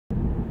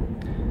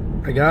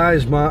Hey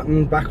guys,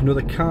 Martin back with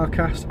another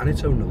CarCast, and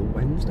it's another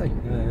Wednesday.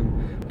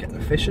 Getting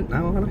efficient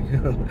now, aren't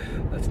I?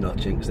 Let's not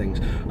jinx things.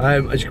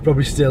 As you can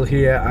probably still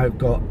hear, I've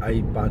got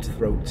a bad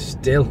throat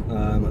still.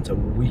 It's a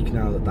week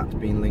now that's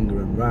been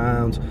lingering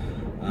around,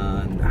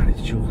 and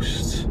it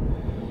just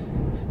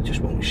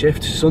won't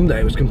shift.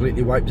 Sunday was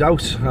completely wiped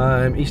out.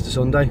 Easter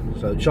Sunday,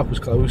 so the shop was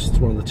closed. It's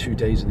one of the 2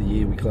 days of the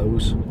year we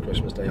close.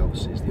 Christmas Day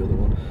obviously is the other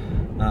one.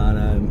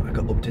 And I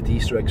got up to the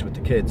Easter eggs with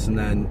the kids, and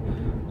then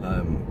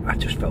I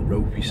just felt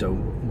ropey, so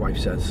wife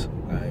says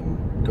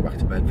go back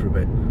to bed for a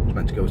bit. I was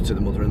meant to go to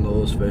the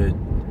mother-in-law's for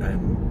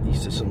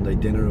Easter Sunday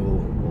dinner or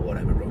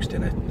whatever, roast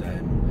dinner,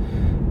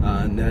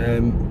 and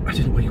I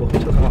didn't wake up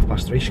until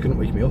 3:30. She couldn't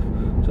wake me up,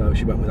 so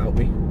she went without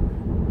me,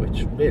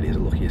 which really is a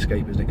lucky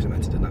escape, isn't it, because I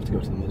meant I didn't have to go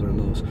to the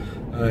mother-in-law's.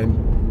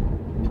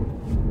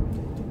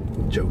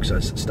 Jokes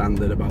as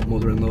standard about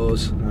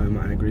mother-in-laws,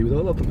 I agree with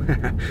all of them.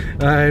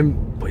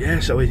 But yeah,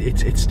 so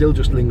it's still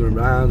just lingering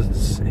around.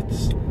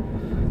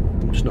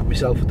 I'm just not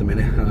myself at the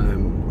minute.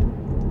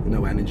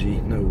 No energy,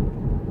 no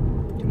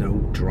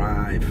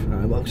drive.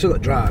 Well, I've still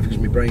got drive because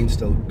my brain's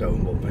still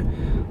going, but my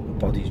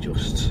body's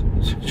just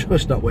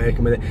not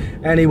working with it.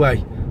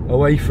 Anyway,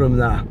 away from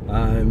that.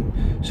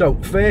 So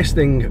first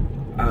thing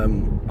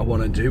I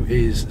want to do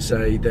is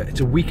say that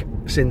it's a week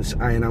since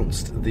I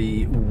announced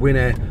the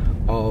winner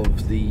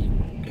of the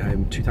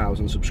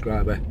 2,000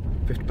 subscriber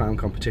 £50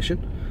 competition,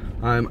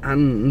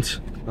 and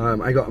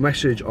I got a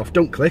message off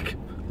Don't Click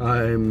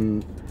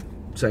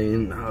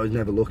saying I was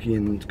never lucky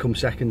and come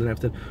second and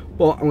everything.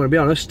 But I'm going to be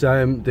honest,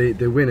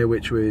 the winner,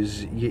 which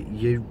was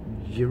Yurikai,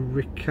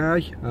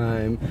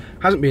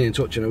 hasn't been in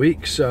touch in a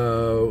week,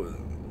 so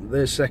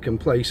there's second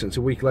place, and it's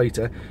a week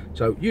later.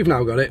 So you've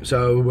now got it,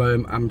 so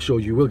I'm sure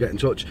you will get in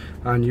touch,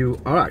 and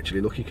you are actually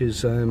lucky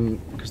because the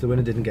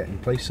winner didn't get in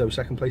place, so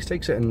second place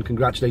takes it, and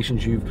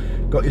congratulations, you've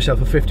got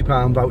yourself a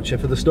 £50 voucher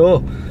for the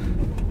store.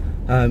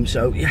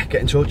 So yeah, get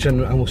in touch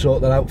and we'll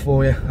sort that out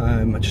for you.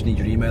 I just need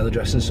your email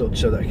address and such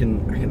so that I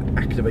can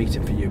activate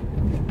it for you.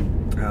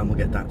 We'll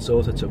get that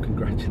sorted, so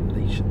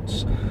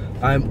congratulations.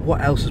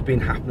 What else has been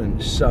happening?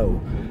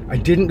 So I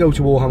didn't go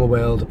to Warhammer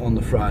World on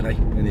the Friday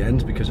in the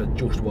end because I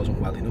just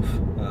wasn't well enough.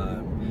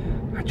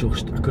 I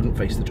couldn't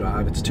face the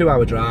drive. It's a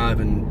 2-hour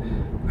drive, and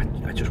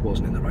I just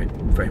wasn't in the right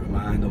frame of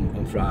mind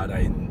on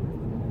Friday, and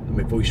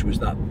my voice was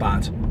that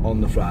bad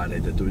on the Friday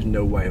that there was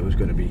no way I was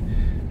going to be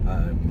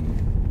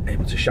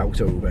able to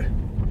shout over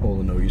all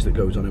the noise that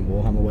goes on in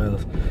Warhammer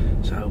World.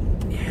 So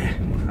yeah,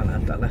 I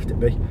left it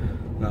be,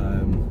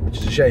 which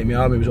is a shame. My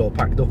army was all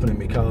packed up and in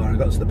my car, and I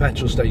got to the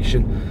petrol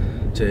station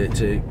to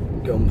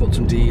go and put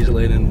some diesel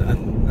in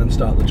and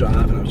start the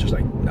drive, and I was just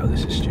like, no,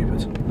 this is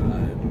stupid.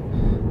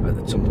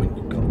 At some point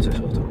you've got to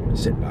sort of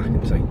sit back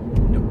and say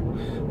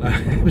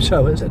no.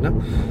 So I said no.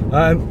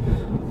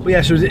 But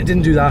yeah, so it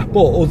didn't do that.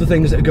 But other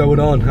things that are going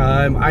on.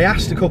 I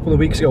asked a couple of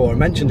weeks ago, or I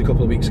mentioned a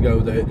couple of weeks ago,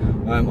 that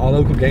our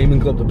local gaming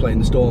club are playing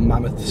the Storm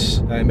Mammoths,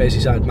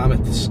 Merseyside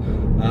Mammoths.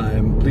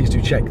 Please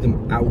do check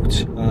them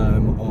out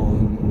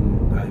on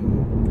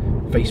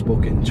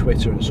Facebook and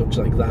Twitter and such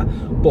like that.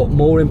 But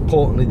more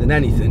importantly than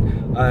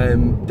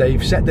anything,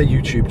 they've set their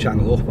YouTube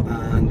channel up,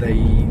 and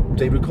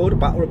they record a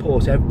battle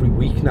report every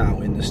week now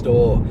in the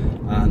store,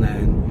 and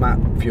then Matt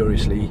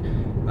furiously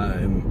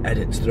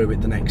edits through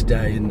it the next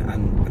day,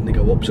 and they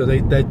go up. So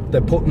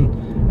they're putting,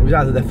 it was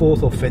either their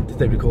 4th or 5th that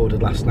they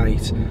recorded last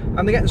night, and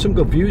they're getting some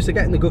good views. They're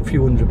getting a good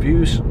few hundred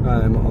views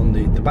on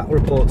the battle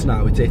reports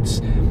now.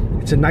 It's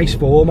a nice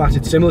format.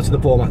 It's similar to the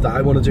format that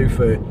I want to do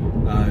for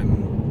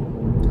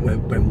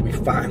when we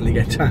finally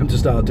get time to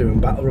start doing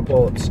battle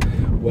reports,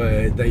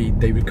 where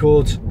they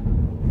record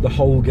the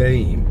whole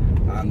game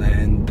and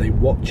then they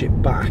watch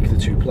it back, the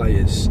two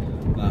players,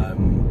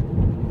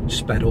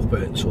 sped up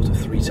at sort of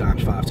 3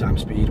 times, 5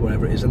 times speed,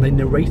 whatever it is, and they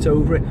narrate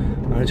over it.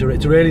 And it's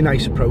a really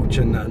nice approach,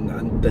 and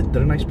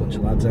they're a nice bunch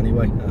of lads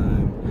anyway.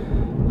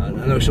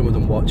 I know some of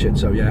them watch it,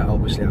 so yeah,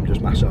 obviously I'm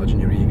just massaging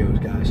your egos,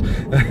 guys.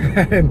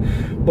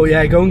 But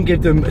yeah, go and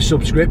give them a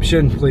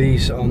subscription,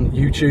 please, on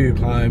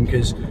YouTube,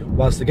 because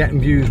whilst they're getting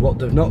views, what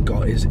they've not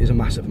got is a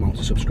massive amount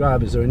of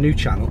subscribers. They're a new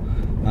channel,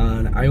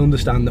 and I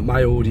understand that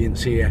my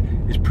audience here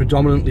is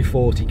predominantly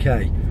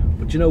 40k,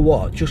 but you know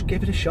what, just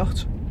give it a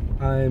shot.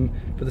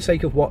 For the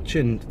sake of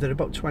watching, they're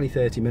about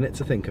 20-30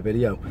 minutes I think a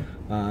video,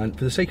 and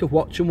for the sake of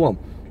watching one,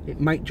 it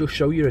might just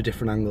show you a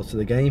different angle to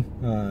the game,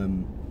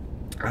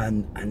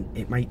 and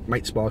it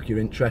might spark your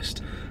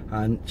interest.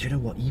 And do you know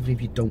what, even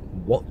if you don't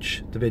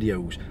watch the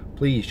videos,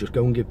 please just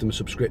go and give them a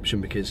subscription,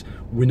 because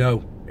we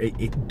know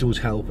it does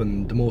help,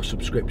 and the more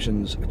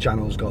subscriptions a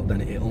channel's got,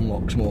 then it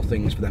unlocks more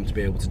things for them to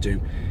be able to do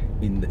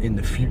in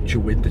the future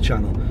with the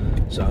channel.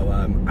 So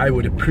I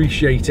would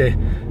appreciate it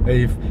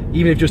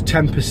even if just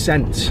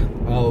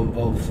 10%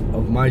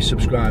 of my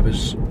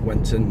subscribers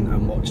went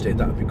and watched it.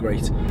 That would be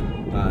great. So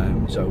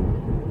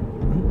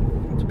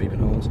lots of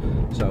beeping horns.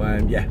 So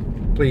yeah,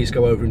 please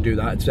go over and do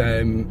that. It's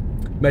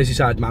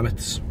Merseyside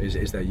Mammoths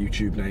is their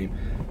YouTube name.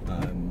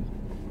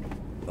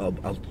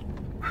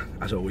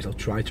 As always, I'll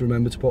try to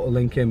remember to put a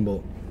link in,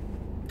 but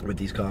with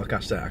these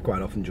CarCasts I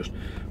quite often just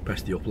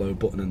press the upload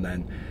button and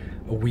then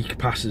a week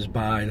passes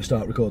by and I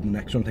start recording the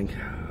next one, I think,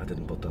 I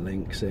didn't put the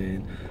links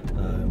in,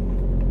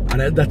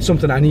 and that's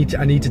something I need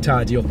to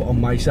tidy up on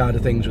my side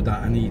of things with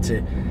that. I need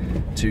to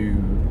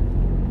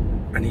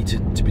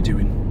be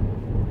doing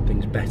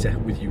things better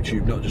with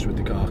YouTube, not just with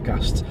the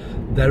CarCasts.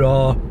 There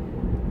are,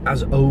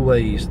 as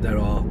always, there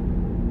are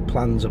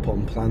plans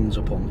upon plans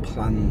upon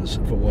plans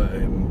for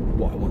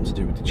what I want to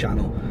do with the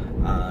channel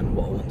and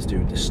what I want to do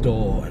with the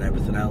store and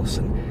everything else,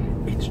 and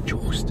it's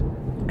just,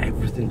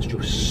 everything's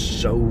just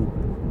so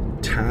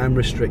time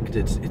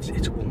restricted.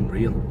 It's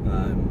unreal,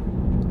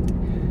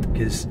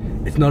 because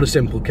it's not a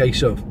simple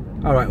case of,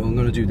 all right, well, I'm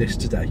going to do this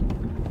today,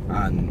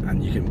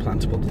 and you can plan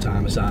to put the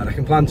time aside. I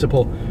can plan to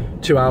put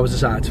 2 hours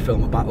aside to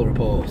film a battle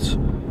report.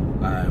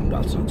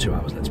 Well, it's not 2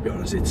 hours, let's be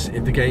honest.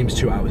 If the game's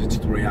 2 hours, it's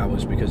 3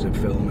 hours because of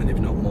filming, if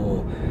not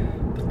more.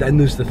 But then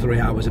there's the 3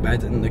 hours of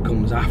editing that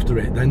comes after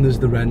it. Then there's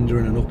the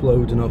rendering and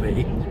uploading of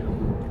it.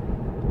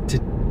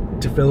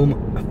 To film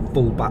a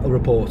full battle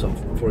report of,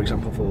 for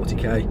example,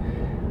 40k,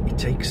 it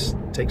takes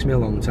me a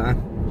long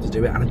time to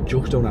do it, and I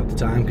just don't have the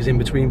time, because in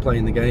between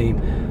playing the game,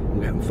 I'm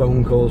getting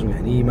phone calls, I'm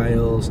getting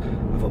emails.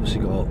 I've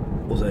obviously got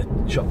other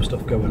shop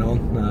stuff going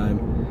on.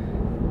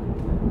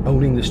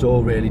 Owning the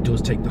store really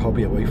does take the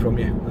hobby away from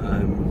you.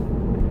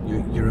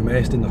 You're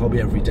immersed in the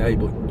hobby every day,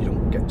 but you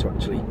don't get to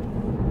actually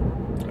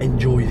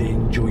enjoy the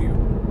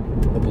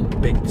enjoyable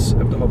bits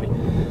of the hobby.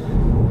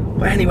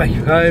 But anyway,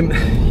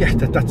 yeah,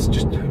 that's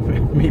just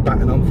me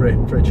batting on for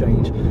a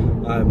change.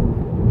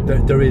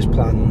 There is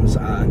plans,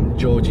 and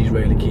Georgie's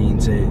really keen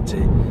to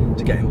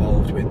get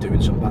involved with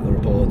doing some battle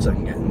reports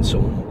and getting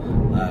some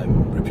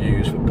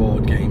reviews for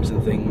board games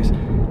and things.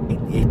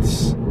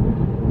 It's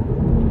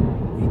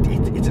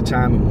a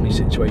time and money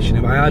situation.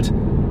 If I had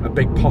a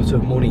big pot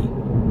of money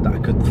that I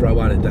could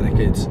throw at it, then I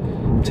could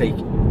take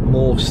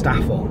more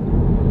staff on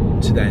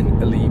to then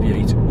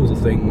alleviate other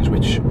things,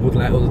 which would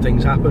let other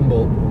things happen,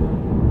 but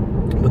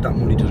that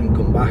money doesn't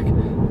come back.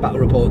 Battle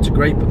reports are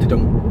great, but they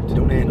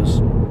don't earn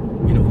us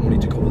enough money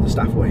to cover the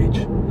staff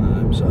wage.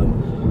 So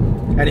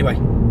anyway,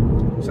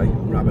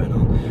 I'm rabbiting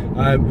on.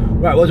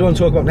 Right, what do I want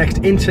to talk about next?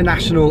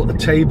 International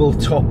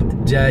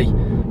Tabletop Day.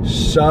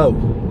 So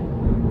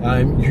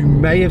you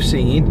may have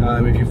seen,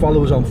 if you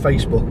follow us on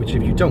Facebook, which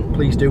if you don't,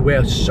 please do.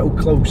 We're so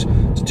close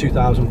to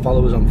 2,000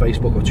 followers on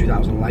Facebook, or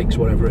 2,000 likes,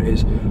 whatever it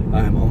is,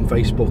 on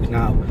Facebook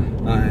now.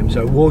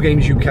 So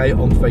Wargames UK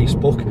on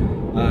Facebook,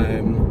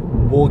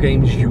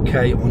 Wargames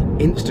UK on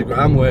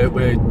Instagram. We're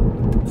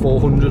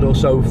 400 or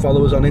so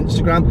followers on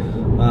Instagram.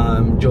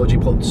 Georgie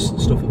puts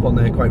stuff up on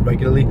there quite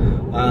regularly,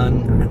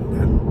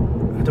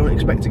 and I don't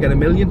expect to get 1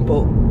 million,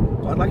 but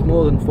I'd like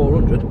more than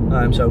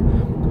 400. So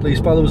please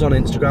follow us on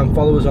Instagram,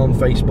 follow us on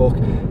Facebook,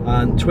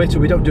 and Twitter.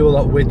 We don't do a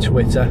lot with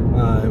Twitter,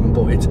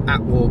 but it's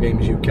at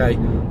Wargames UK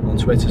on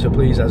Twitter. So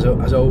please, as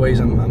always,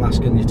 I'm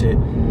asking you to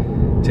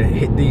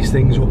hit these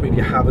things up if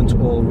you haven't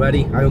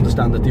already. I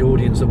understand that the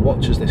audience that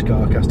watches this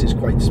CarCast is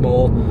quite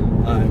small,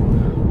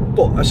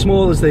 but as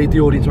small as the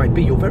audience might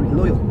be, you're very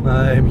loyal.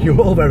 You're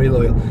all very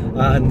loyal,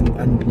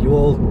 and you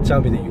all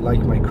tell me that you like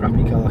my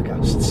crappy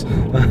CarCasts,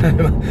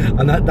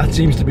 and that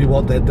seems to be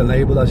what they're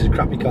labelled as, is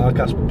crappy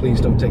CarCasts. But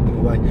please don't take them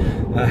away.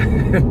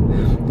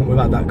 We've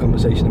had that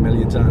conversation 1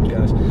 million times,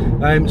 guys.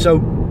 So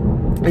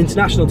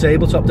International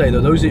Tabletop Day, though,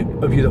 those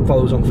of you that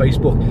follow us on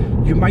Facebook,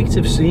 you might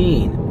have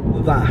seen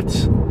that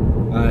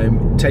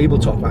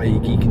Tabletop, i.e.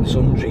 Geek and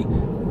Sundry,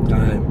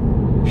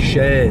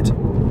 shared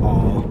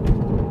our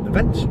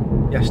events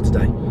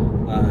yesterday,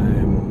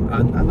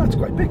 and that's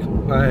quite big.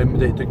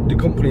 The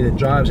company that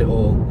drives it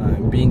all,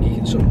 being Geek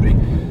and Sundry,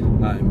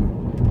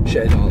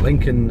 shared our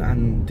link,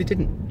 and they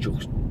didn't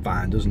just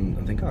find us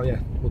and think, oh yeah,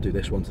 we'll do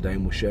this one today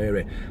and we'll share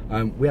it.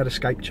 We had a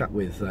Skype chat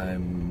with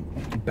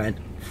Ben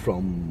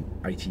from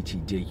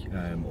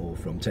ITTD, or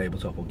from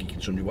Tabletop or Geek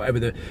and Sundry, whatever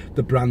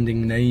the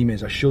branding name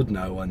is. I should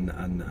know, and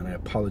I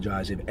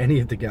apologise if any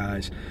of the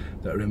guys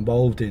that are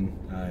involved in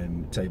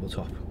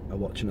Tabletop are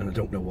watching and I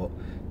don't know what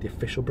the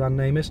official brand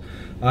name is.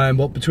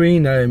 But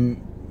between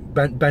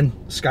Ben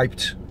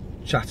Skyped,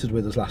 chatted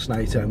with us last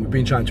night, and we've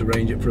been trying to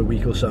arrange it for a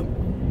week or so,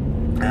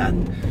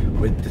 and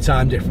with the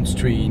time difference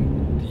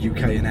between the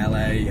UK and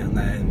LA, and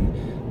then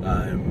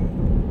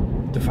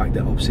the fact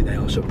that obviously they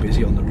are so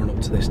busy on the run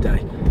up to this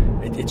day,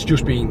 it's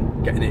just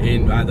been getting it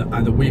in.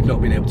 Either we've not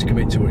been able to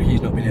commit to it, or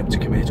he's not been able to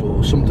commit,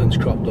 or something's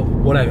cropped up,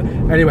 whatever.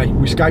 Anyway,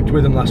 we Skyped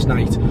with him last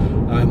night,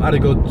 had a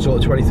good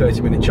sort of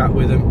 20-30 minute chat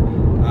with him.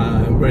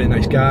 Really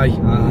nice guy,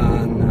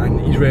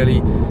 and he's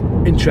really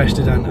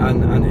interested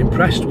and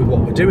impressed with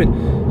what we're doing.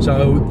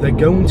 So they're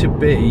going to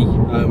be,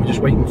 we're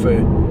just waiting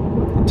for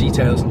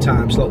details and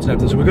time slots and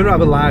everything, so we're going to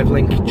have a live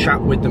link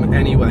chat with them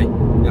anyway,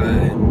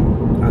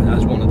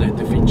 as one of the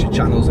featured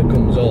channels that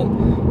comes on,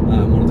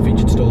 one of the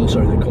featured stores,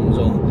 sorry, that comes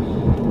on,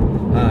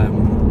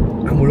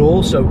 and we're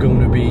also going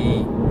to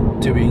be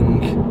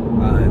doing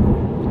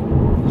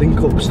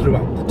link ups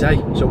throughout the day.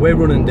 So we're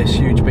running this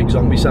huge big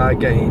Zombicide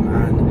game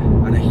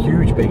and a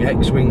huge big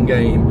X-Wing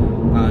game,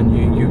 and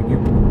you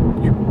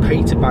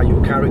pay to buy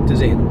your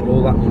characters in, but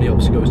all that money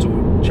obviously goes to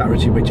a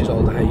charity, which is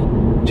Alder Hey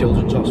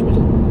Children's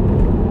Hospital.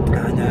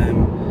 And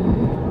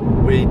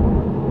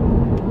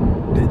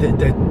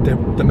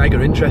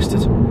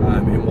interested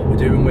in what we're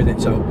doing with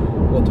it. So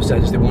what they've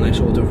said is they want to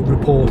sort of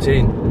report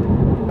in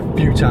a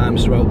few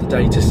times throughout the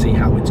day to see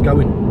how it's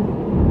going,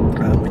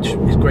 which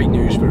is great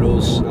news for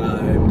us.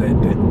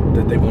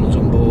 They want us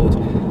on board,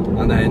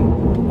 and then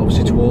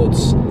obviously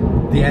towards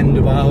the end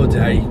of our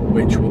day,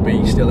 which will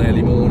be still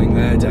early morning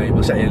their day,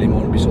 we'll say early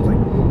morning, it'll be sort of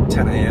like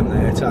 10 AM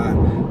their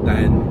time,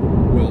 then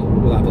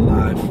we'll have a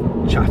live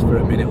chat for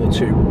a minute or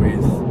two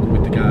with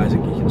the guys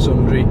at Geek and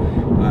Sundry,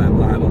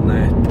 live on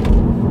their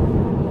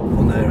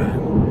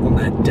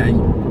day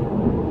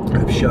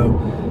of show.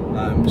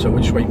 So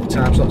we're just waiting for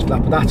time slots for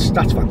that, but that's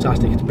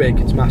fantastic. It's big,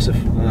 it's massive.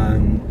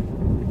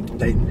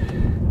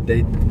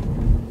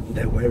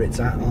 They're where it's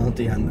at, aren't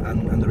they? And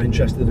they're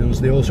interested in us.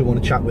 They also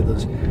want to chat with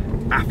us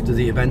after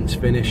the event's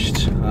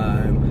finished,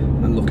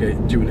 and look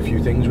at doing a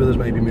few things with us,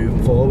 maybe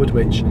moving forward,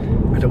 which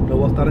I don't know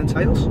what that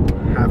entails.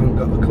 I haven't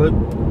got a clue.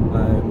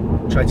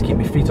 Try to keep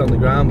my feet on the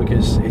ground,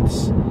 because it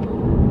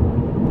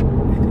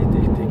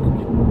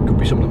could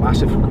be something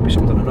massive, it could be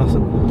something or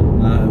nothing.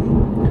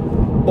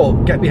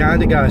 But get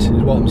behind it, guys, is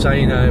what I'm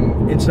saying.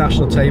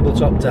 International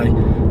Tabletop Day.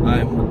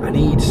 I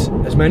need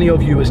as many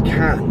of you as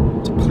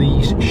can to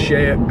please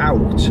share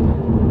out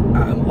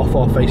off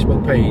our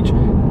Facebook page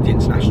the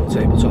International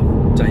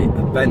Tabletop Day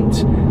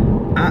event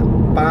at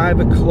 5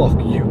 o'clock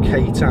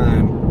UK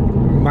time.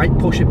 We might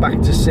push it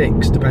back to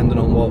 6, depending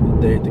on what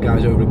the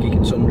guys over at Geek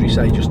and Sundry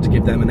say, just to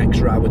give them an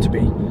extra hour to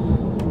be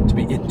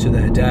into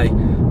their day.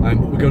 But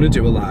we're going to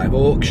do a live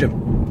auction,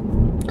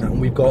 and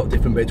we've got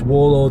different bits.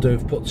 Warlord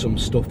have put some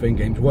stuff in,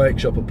 Games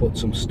Workshop have put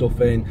some stuff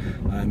in,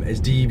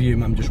 as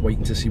Devium, I'm just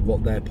waiting to see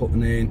what they're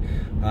putting in.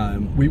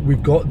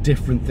 We've got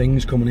different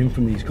things coming in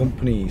from these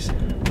companies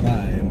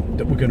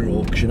that we're going to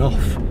auction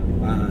off,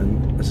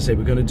 and as I say,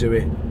 we're going to do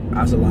it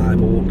as a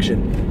live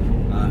auction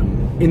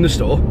in the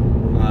store.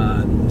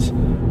 And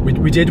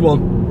we did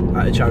one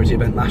at a charity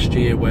event last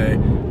year where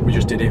we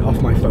just did it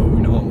off my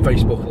phone on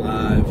Facebook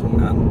Live,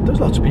 and there's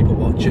lots of people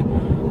watching.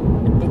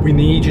 But we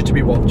need you to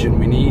be watching,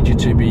 we need you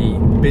to be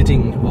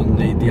bidding on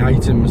the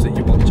items that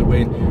you want to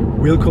win.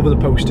 We'll cover the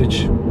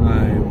postage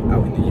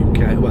out in the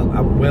UK, well,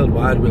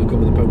 worldwide we'll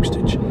cover the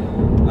postage.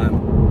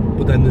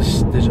 But then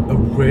there's a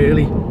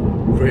really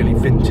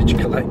vintage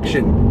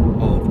collection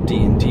of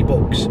D&D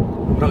books.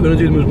 We're not going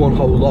to do them as one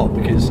whole lot,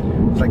 because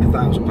it's like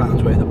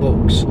 £1,000 worth of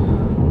books,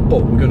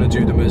 but we're going to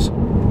do them as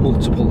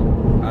multiple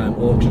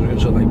auctions. We're going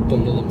to sort of like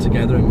bundle them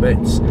together in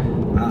bits,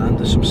 and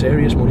there's some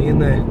serious money in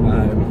there.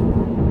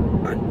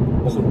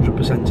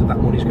 100% of that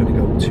money is going to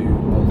go to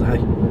Old Hay,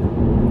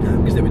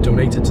 because they were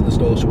donated to the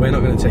store. So we're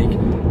not going to take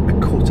a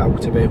cut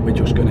out of it. We're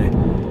just going to,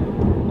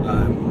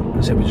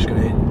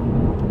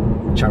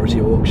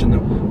 charity auction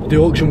them. But the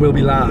auction will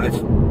be live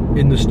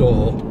in the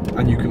store,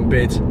 and you can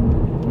bid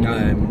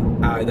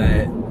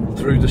either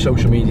through the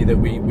social media that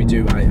we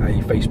do,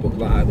 i.e. Facebook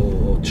Live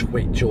or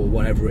Twitch or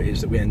whatever it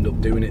is that we end up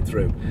doing it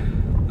through.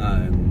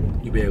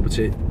 You'll be able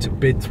to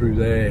bid through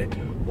there,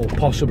 or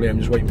possibly, I'm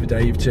just waiting for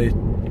Dave to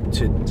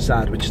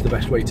decide which is the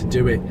best way to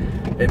do it.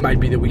 It might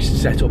be that we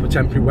set up a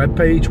temporary web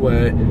page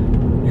where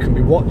you can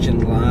be watching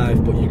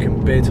live, but you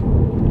can bid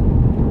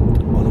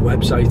on a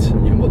website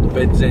and you can put the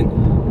bids in.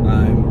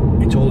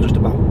 It's all just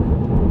about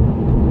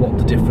what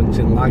the difference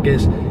in lag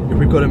is. If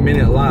we've got a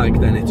minute lag,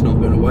 then it's not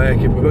going to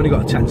work. If we've only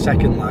got a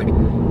 10-second lag,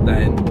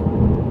 then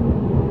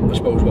I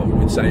suppose what we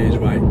would say is,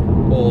 right,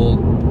 all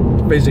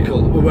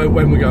physical,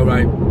 when we go,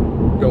 right,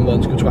 go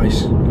once, go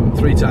twice, go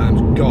 3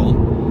 times,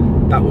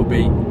 gone, that would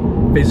be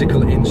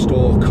physical in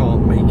store,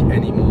 can't make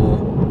any more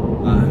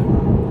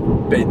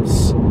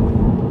bids,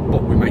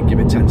 but we might give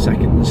it 10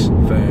 seconds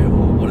for,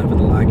 or whatever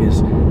the lag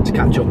is, to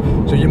catch up.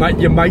 So you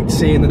might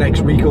see in the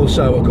next week or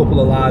so a couple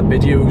of live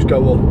videos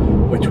go up,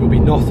 which will be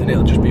nothing,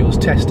 it'll just be us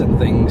testing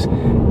things.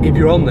 If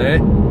you're on there,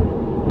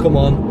 come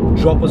on,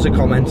 drop us a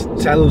comment,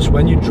 tell us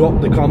when you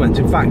drop the comment.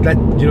 In fact,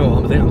 I'm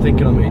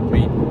thinking on me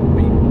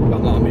well,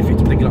 not on my feet,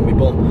 I'm thinking on my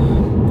bum.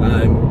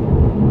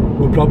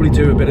 We'll probably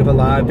do a bit of a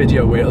live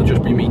video where it'll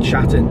just be me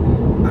chatting,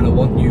 and I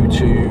want you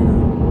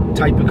to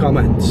type a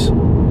comment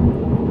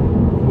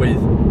with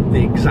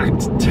the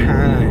exact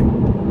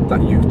time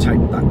that you've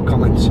typed that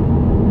comment.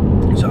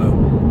 So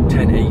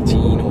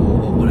 10:18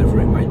 or whatever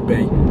it might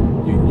be,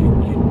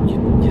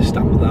 you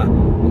stamp that,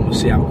 and we'll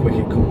see how quick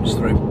it comes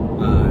through,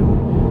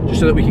 just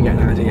so that we can get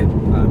an idea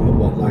of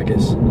what lag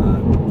is.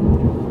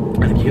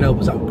 And if you can help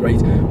us out, great,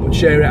 but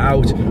share it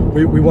out.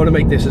 We want to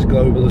make this as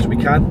global as we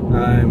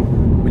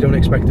can. We don't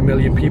expect 1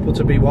 million people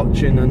to be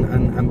watching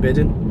and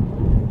bidding,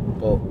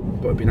 but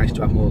it'd be nice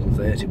to have more than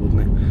 30,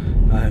 wouldn't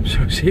it?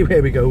 So see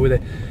where we go with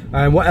it.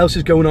 What else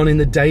is going on in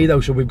the day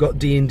though? So we've got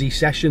D&D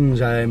sessions.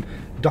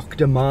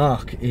 Dr.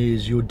 Mark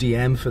is your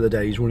DM for the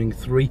day. He's running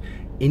 3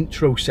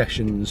 intro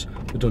sessions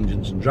for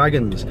Dungeons and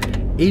Dragons.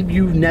 If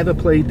you've never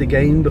played the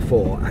game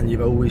before and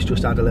you've always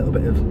just had a little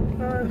bit of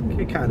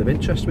it kind of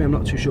interests me, I'm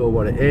not too sure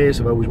what it is,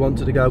 I've always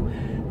wanted to go,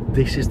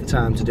 this is the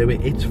time to do it.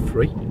 It's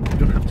free, you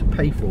don't have to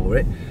pay for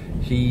it.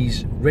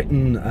 He's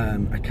written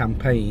a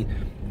campaign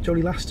which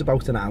only lasts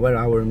about an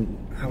hour and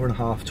hour and a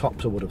half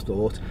tops, I would have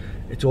thought.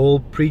 It's all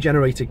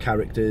pre-generated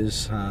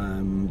characters,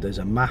 there's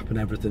a map and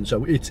everything,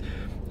 so it's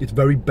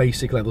very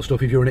basic level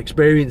stuff. If you're an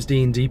experienced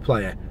D&D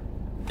player,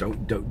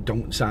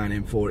 don't sign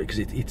in for it, because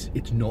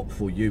it's not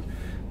for you.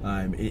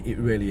 It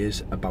really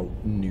is about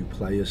new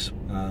players,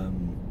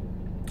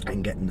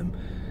 and getting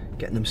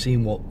them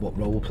seeing what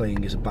role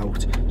playing is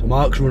about. So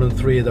Mark's running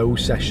 3 of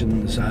those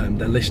sessions.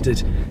 They're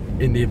listed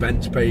in the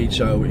events page,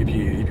 so if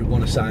you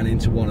want to sign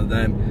into one of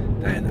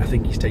them, then I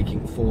think he's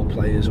taking 4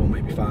 players or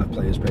maybe 5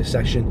 players per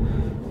session,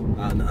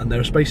 and there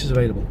are spaces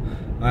available.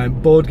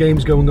 Board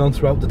games going on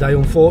throughout the day.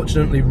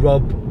 Unfortunately,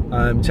 Rob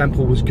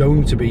Temple was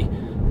going to be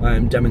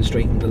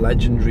demonstrating the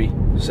Legendary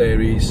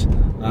series,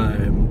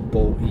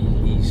 but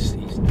he's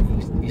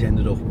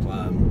ended up,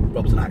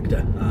 Rob's an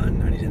actor,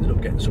 and he's ended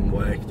up getting some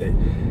work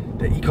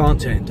that he can't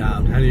turn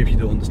down. Any of you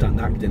don't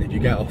understand acting, if you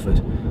get offered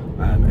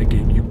a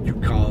gig, you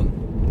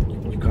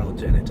can't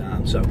turn it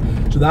down. So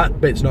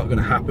that bit's not going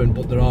to happen,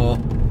 but there are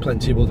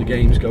plenty of other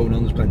games going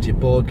on. There's plenty of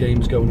board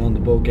games going on. The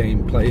board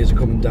game players are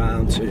coming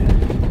down to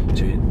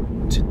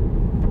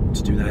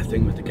do their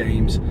thing with the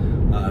games.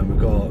 We've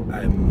got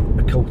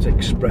a Cult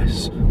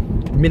Express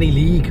mini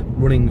league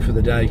running for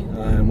the day,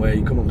 where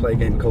you come and play a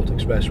game of Cult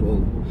Express.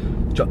 We'll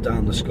jot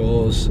down the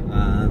scores,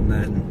 and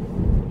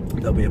then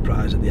there'll be a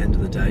prize at the end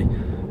of the day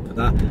for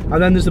that.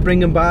 And then there's the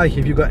bring and buy.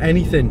 If you've got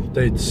anything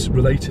that's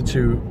related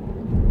to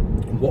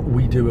what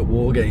we do at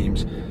War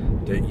Games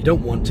that you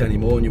don't want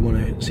anymore and you want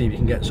to see if you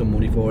can get some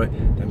money for it,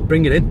 then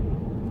bring it in.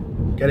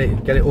 Get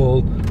it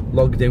all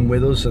logged in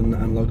with us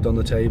and logged on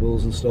the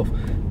tables and stuff,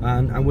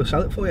 and we'll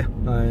sell it for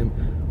you.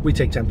 We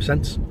take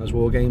 10% as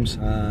War Games,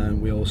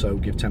 and we also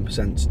give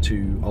 10%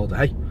 to All the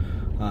Hay,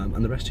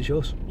 and the rest is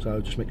yours.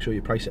 So just make sure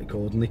you price it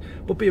accordingly,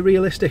 but be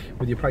realistic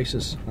with your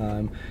prices,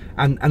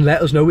 and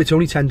let us know. It's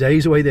only 10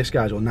 days away, this,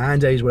 guys, or 9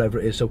 days, whatever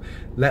it is, so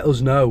let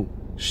us know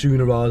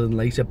sooner rather than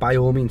later. By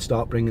all means,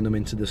 start bringing them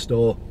into the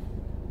store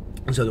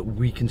so that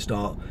we can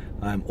start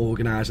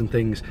organising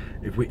things.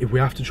 If we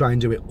have to try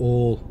and do it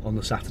all on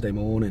the Saturday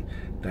morning,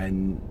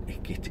 then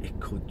it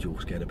could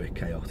just get a bit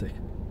chaotic.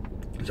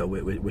 So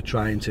we're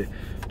trying to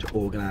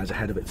organise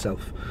ahead of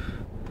itself,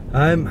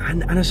 and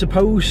I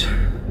suppose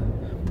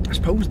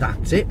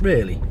that's it,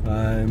 really.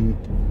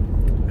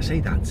 I say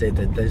that's it.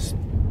 There's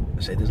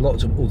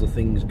lots of other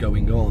things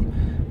going on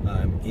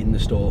in the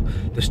store.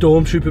 The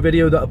Stormtrooper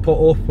video that I put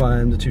up,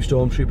 the 2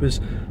 Stormtroopers,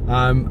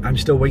 I'm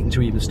still waiting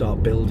to even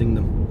start building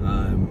them.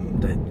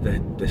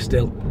 They're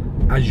still,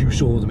 as you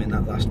saw them in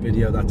that last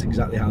video, that's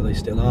exactly how they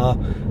still are.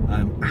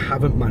 I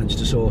haven't managed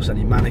to source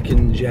any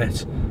mannequins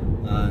yet,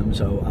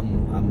 so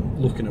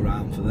I'm looking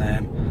around for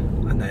them,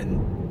 and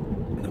then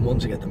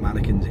once I get the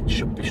mannequins, it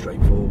should be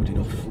straightforward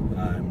enough,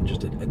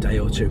 just a day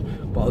or 2,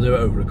 but I'll do it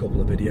over a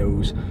couple of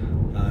videos.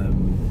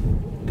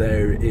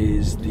 There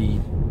is the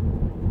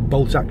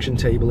bolt action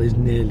table is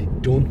nearly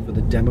done for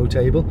the demo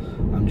table.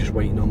 I'm just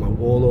waiting on my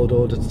Warlord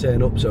order to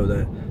turn up so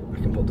that I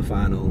can put the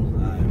final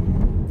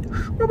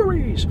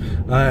shrubberies.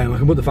 I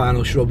can put the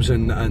final shrubs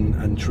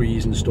and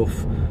trees and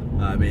stuff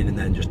in, and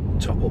then just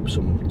top up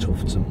some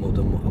tufts and mud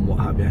and what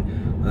have you,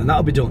 and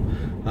that'll be done.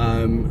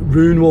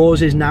 Rune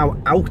Wars is now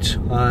out.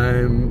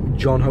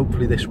 John,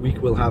 hopefully this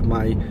week, will have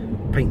my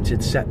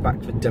painted set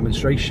back for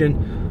demonstration,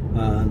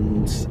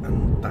 and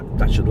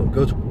that should look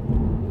good.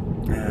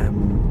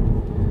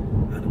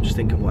 And I'm just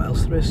thinking what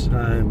else there is.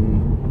 I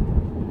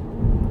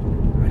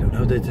don't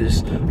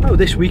know.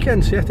 This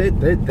weekend, yeah,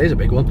 there's a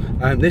big one.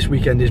 This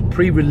weekend is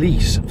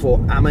pre-release for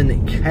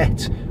Ammon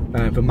Ket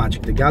for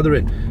Magic the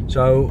Gathering.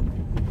 So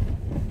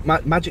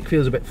Magic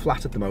feels a bit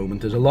flat at the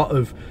moment. There's a lot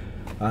of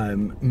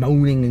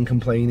moaning and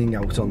complaining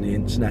out on the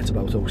internet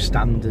about, oh,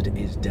 Standard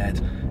is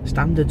dead.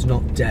 Standard's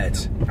not dead.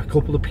 A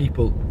couple of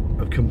people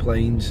have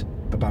complained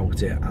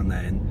about it, and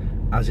then,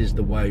 as is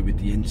the way with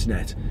the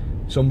internet,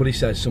 somebody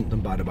says something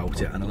bad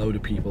about it and a load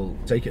of people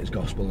take it as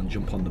gospel and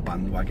jump on the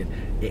bandwagon.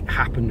 It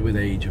happened with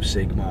Age of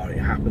Sigmar, it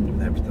happened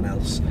with everything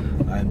else.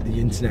 The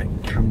internet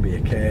can be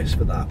a curse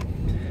for that.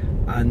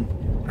 And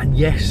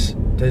yes,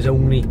 there's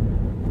only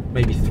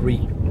maybe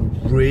 3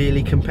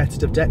 really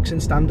competitive decks in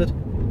Standard.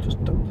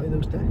 Just don't play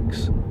those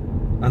decks.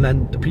 And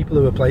then the people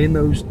who are playing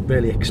those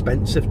really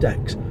expensive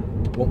decks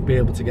won't be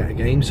able to get a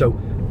game, so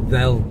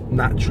they'll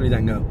naturally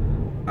then go,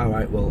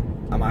 alright, well,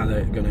 I'm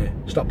either going to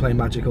stop playing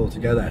Magic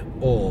altogether,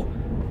 or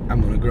I'm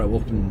going to grow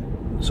up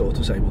and sort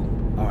of say, well,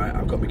 alright,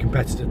 I've got my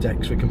competitive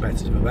decks for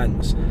competitive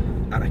events,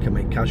 and I can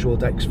make casual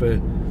decks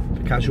for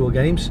casual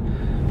games.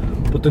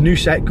 But the new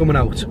set coming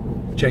out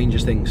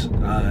changes things.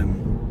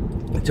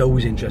 It's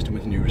always interesting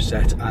with a new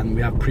set, and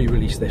we have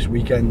pre-release this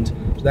weekend.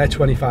 So they're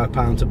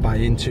 £25 to buy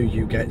into.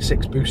 You get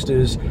 6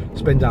 boosters,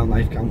 spin down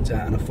life counter,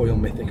 and a foil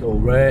mythic or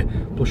rare.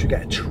 Plus you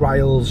get a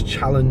trials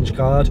challenge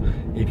card.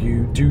 If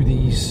you do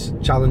these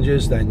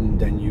challenges,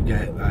 then you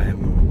get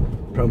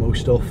promo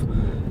stuff,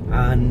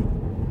 and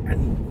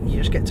you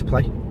just get to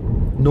play.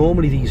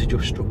 Normally these are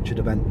just structured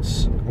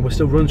events, and we're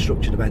still running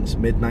structured events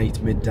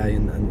midnight, midday,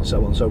 and so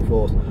on and so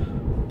forth.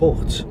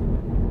 But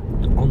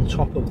on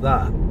top of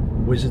that,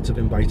 Wizards have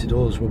invited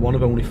us. We're one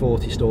of only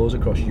 40 stores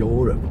across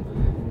Europe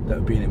that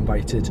have been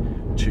invited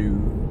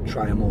to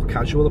try a more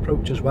casual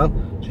approach as well.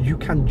 So you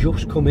can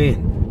just come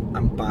in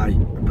and buy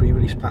a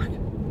pre-release pack.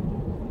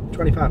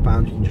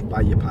 £25, you can just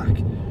buy your pack.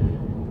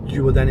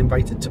 You are then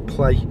invited to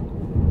play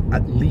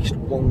at least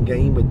one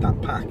game with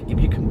that pack. If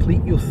you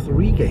complete your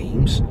 3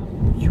 games,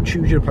 you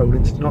choose your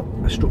opponents. It's not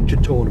a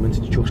structured tournament,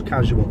 it's just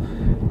casual.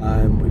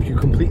 If you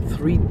complete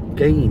 3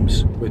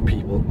 games with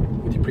people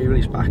with your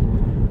pre-release pack,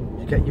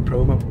 you get your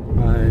promo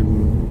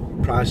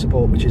prize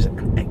support, which is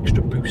an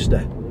extra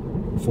booster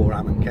for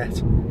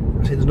Amonkhet.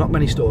 I say there's not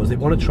many stores. They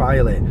want to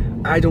trial it.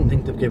 I don't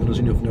think they've given us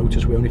enough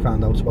notice. We only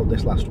found out about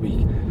this last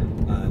week,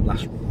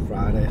 last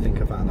Friday I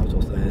think I found out,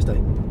 or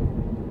Thursday.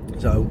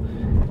 So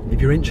if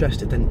you're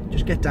interested, then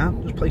just get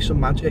down, just play some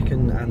Magic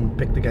and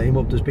pick the game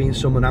up. There's been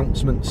some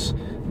announcements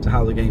to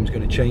how the game's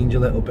going to change a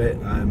little bit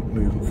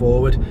moving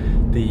forward.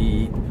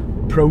 The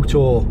Pro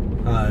Tour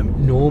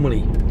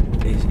normally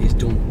is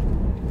done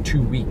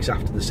 2 weeks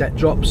after the set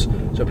drops,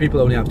 so people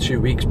only have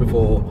 2 weeks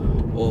before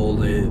all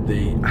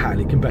the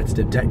highly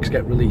competitive decks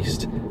get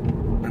released.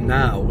 And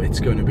now it's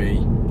going to be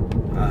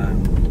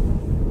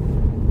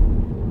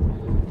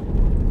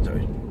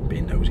sorry,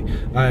 being nosy.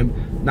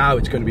 Now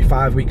it's going to be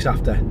 5 weeks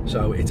after,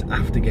 so it's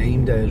after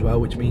game day as well,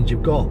 which means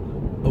you've got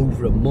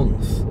over a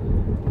month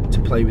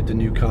to play with the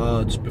new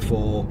cards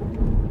before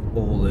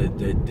all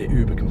the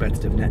uber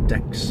competitive net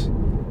decks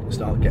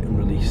start getting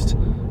released,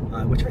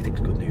 which I think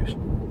is good news.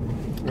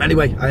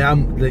 Anyway, I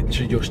am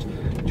literally just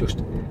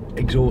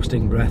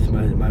exhausting breath.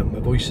 My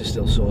voice is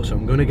still sore, so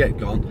I'm going to get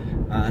gone,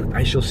 and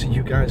I shall see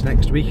you guys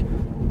next week.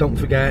 Don't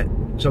forget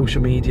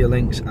social media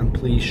links, and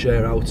please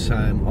share out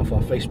off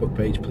our Facebook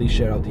page, please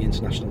share out the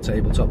International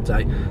Tabletop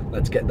Day.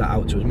 Let's get that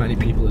out to as many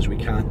people as we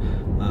can,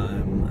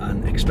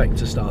 and expect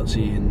to start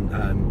seeing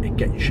it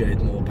getting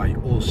shared more by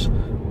us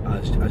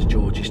as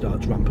Georgie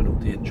starts ramping up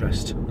the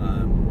interest.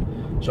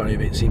 Sorry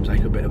if it seems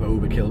like a bit of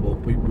overkill, but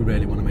we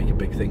really want to make a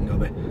big thing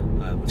of it.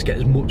 Let's get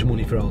as much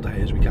money for all day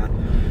as we can.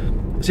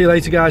 See you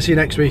later guys, see you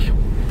next week.